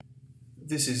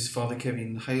This is Father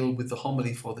Kevin Hale with the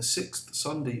homily for the 6th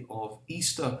Sunday of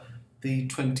Easter, the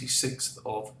 26th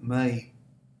of May.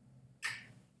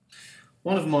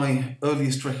 One of my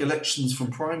earliest recollections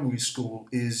from primary school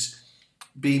is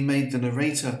being made the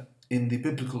narrator in the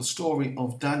biblical story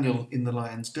of Daniel in the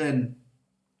lion's den.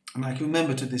 And I can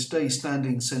remember to this day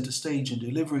standing centre stage and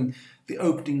delivering the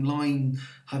opening line,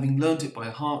 having learnt it by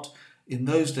heart, in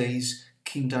those days,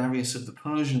 King Darius of the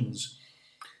Persians.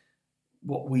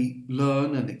 What we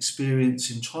learn and experience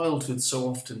in childhood so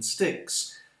often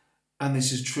sticks, and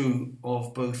this is true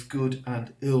of both good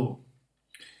and ill.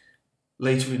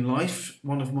 Later in life,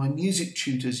 one of my music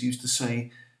tutors used to say,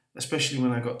 especially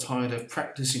when I got tired of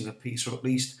practicing a piece, or at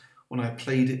least when I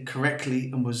played it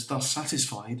correctly and was thus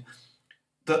satisfied,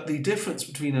 that the difference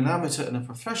between an amateur and a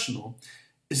professional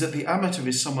is that the amateur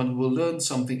is someone who will learn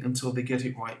something until they get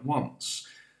it right once,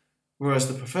 whereas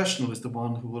the professional is the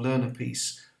one who will learn a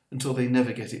piece until they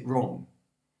never get it wrong.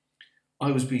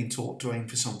 I was being taught to aim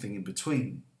for something in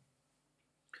between.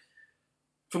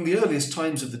 From the earliest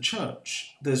times of the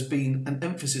Church, there's been an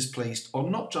emphasis placed on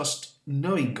not just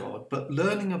knowing God, but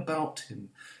learning about Him,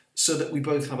 so that we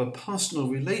both have a personal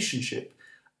relationship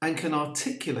and can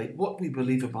articulate what we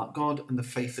believe about God and the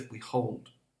faith that we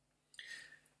hold.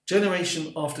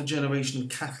 Generation after generation of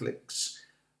Catholics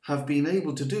have been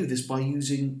able to do this by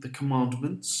using the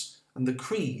commandments and the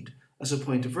creed as a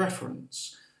point of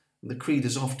reference. And the creed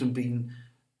has often been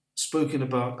spoken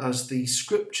about as the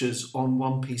scriptures on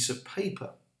one piece of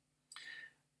paper.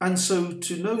 And so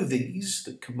to know these,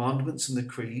 the commandments and the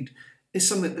creed, is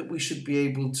something that we should be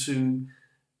able to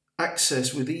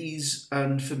access with ease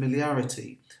and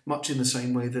familiarity, much in the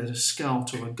same way that a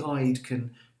scout or a guide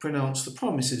can pronounce the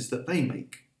promises that they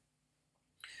make.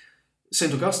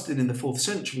 St. Augustine in the 4th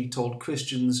century told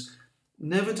Christians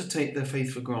never to take their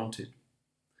faith for granted,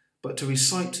 but to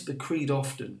recite the creed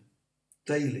often,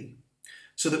 daily,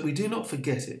 so that we do not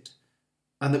forget it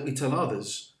and that we tell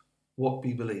others what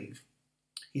we believe.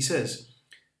 He says,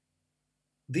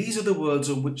 "These are the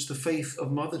words on which the faith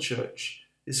of Mother Church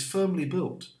is firmly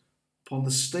built, upon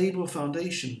the stable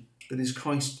foundation that is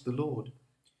Christ the Lord.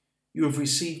 You have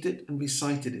received it and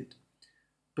recited it,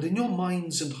 but in your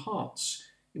minds and hearts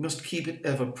you must keep it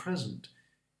ever present.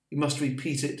 You must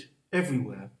repeat it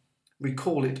everywhere,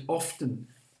 recall it often,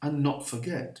 and not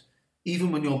forget.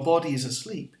 Even when your body is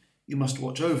asleep, you must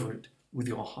watch over it with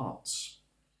your hearts."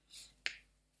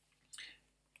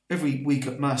 Every week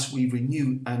at Mass we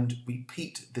renew and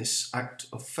repeat this act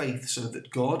of faith so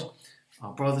that God,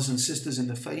 our brothers and sisters in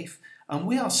the faith, and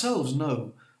we ourselves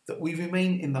know that we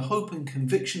remain in the hope and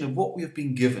conviction of what we have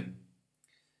been given.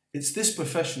 It's this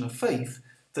profession of faith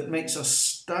that makes us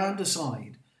stand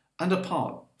aside and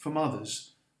apart from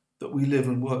others that we live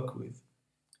and work with.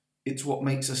 It's what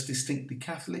makes us distinctly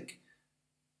Catholic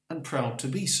and proud to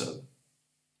be so.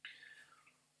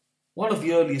 One of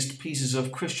the earliest pieces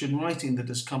of Christian writing that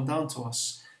has come down to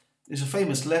us is a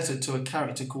famous letter to a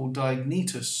character called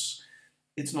Diognetus.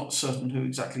 It's not certain who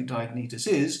exactly Diognetus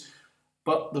is,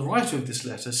 but the writer of this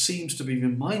letter seems to be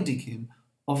reminding him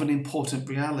of an important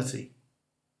reality.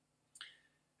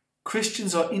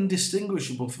 Christians are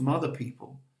indistinguishable from other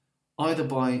people, either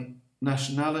by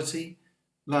nationality,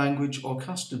 language, or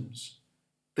customs.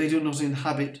 They do not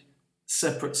inhabit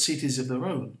separate cities of their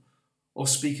own, or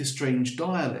speak a strange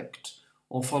dialect,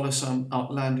 or follow some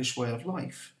outlandish way of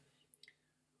life.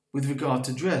 With regard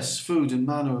to dress, food, and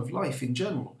manner of life in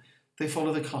general, they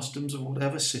follow the customs of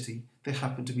whatever city they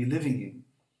happen to be living in.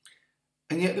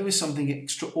 And yet there is something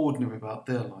extraordinary about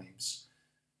their lives.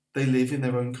 They live in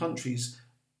their own countries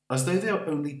as though they are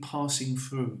only passing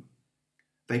through.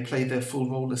 They play their full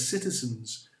role as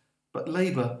citizens, but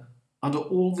labour under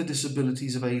all the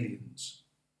disabilities of aliens.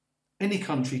 Any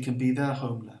country can be their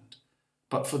homeland,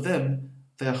 but for them,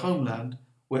 their homeland,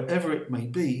 wherever it may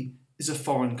be, is a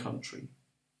foreign country.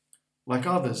 Like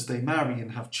others, they marry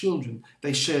and have children.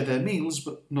 They share their meals,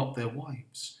 but not their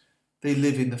wives. They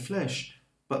live in the flesh,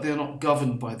 but they are not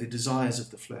governed by the desires of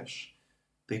the flesh.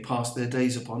 They pass their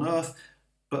days upon earth,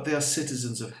 but they are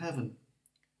citizens of heaven.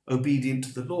 Obedient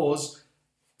to the laws,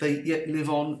 they yet live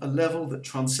on a level that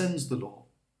transcends the law.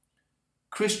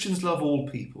 Christians love all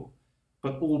people,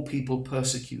 but all people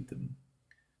persecute them.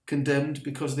 Condemned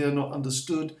because they are not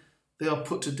understood, they are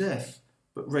put to death,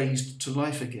 but raised to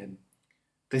life again.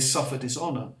 They suffer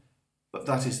dishonour, but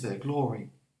that is their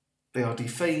glory. They are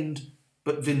defamed,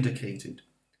 but vindicated.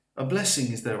 A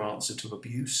blessing is their answer to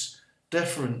abuse,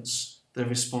 deference their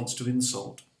response to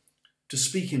insult. To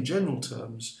speak in general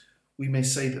terms, we may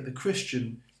say that the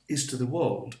Christian is to the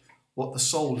world what the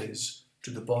soul is to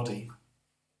the body.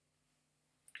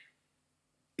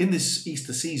 In this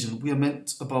Easter season, we are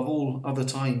meant, above all other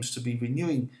times, to be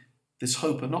renewing this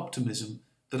hope and optimism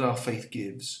that our faith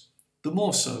gives, the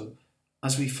more so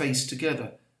as we face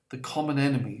together the common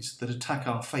enemies that attack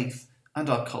our faith and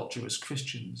our culture as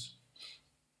Christians.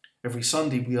 Every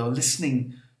Sunday we are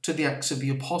listening to the Acts of the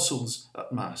Apostles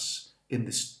at Mass in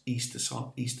this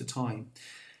Easter time.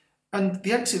 And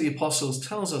the Acts of the Apostles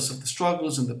tells us of the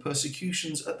struggles and the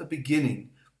persecutions at the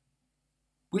beginning,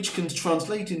 which can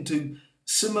translate into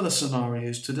similar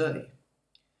scenarios today.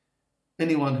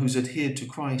 Anyone who's adhered to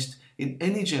Christ in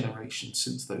any generation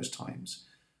since those times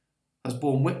has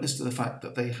borne witness to the fact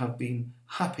that they have been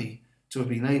happy to have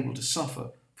been able to suffer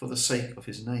for the sake of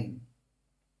his name.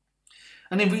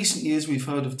 And in recent years we've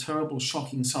heard of terrible,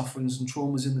 shocking sufferings and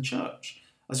traumas in the church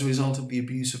as a result of the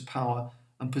abuse of power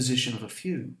and position of a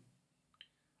few.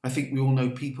 I think we all know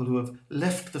people who have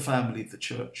left the family of the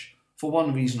church for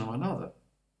one reason or another.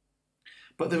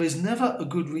 But there is never a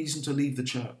good reason to leave the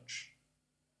church.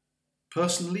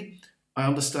 Personally, I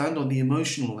understand on the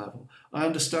emotional level, I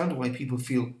understand why people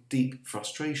feel deep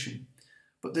frustration,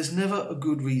 but there's never a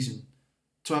good reason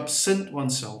to absent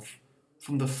oneself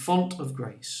from the font of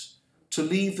grace, to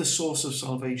leave the source of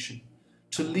salvation,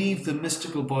 to leave the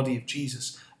mystical body of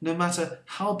Jesus, no matter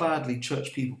how badly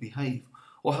church people behave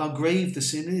or how grave the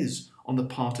sin is on the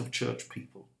part of church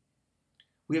people.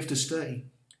 We have to stay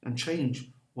and change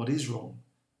what is wrong.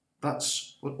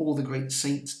 That's what all the great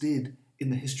saints did in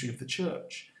the history of the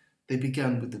church. They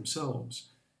began with themselves,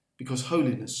 because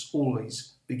holiness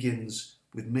always begins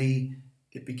with me.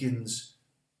 It begins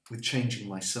with changing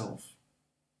myself.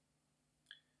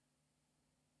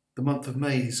 The month of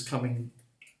May is coming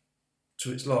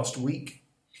to its last week,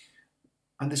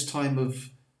 and this time of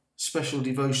special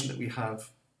devotion that we have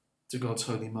to God's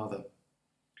Holy Mother.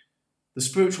 The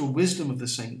spiritual wisdom of the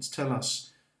saints tell us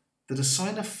that a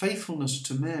sign of faithfulness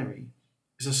to Mary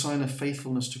is a sign of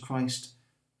faithfulness to Christ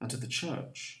and to the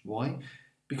church. Why?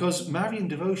 Because Marian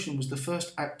devotion was the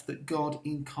first act that God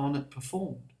incarnate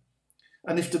performed.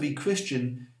 And if to be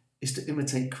Christian is to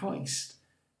imitate Christ,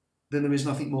 then there is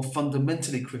nothing more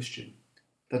fundamentally Christian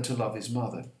than to love his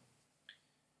mother.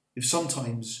 If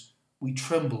sometimes we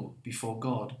tremble before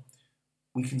God,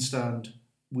 we can stand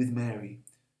with Mary,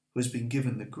 who has been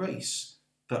given the grace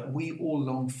that we all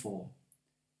long for,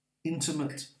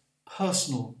 intimate,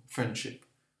 personal friendship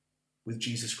with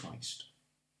Jesus Christ.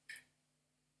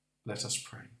 Let us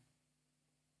pray.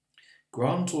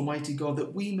 Grant, Almighty God,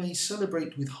 that we may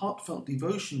celebrate with heartfelt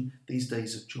devotion these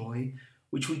days of joy,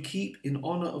 which we keep in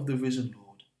honour of the risen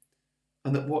Lord,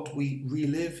 and that what we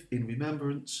relive in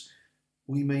remembrance,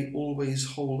 we may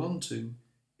always hold on to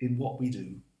in what we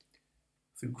do.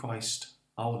 Through Christ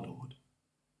our Lord.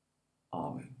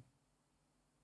 Amen.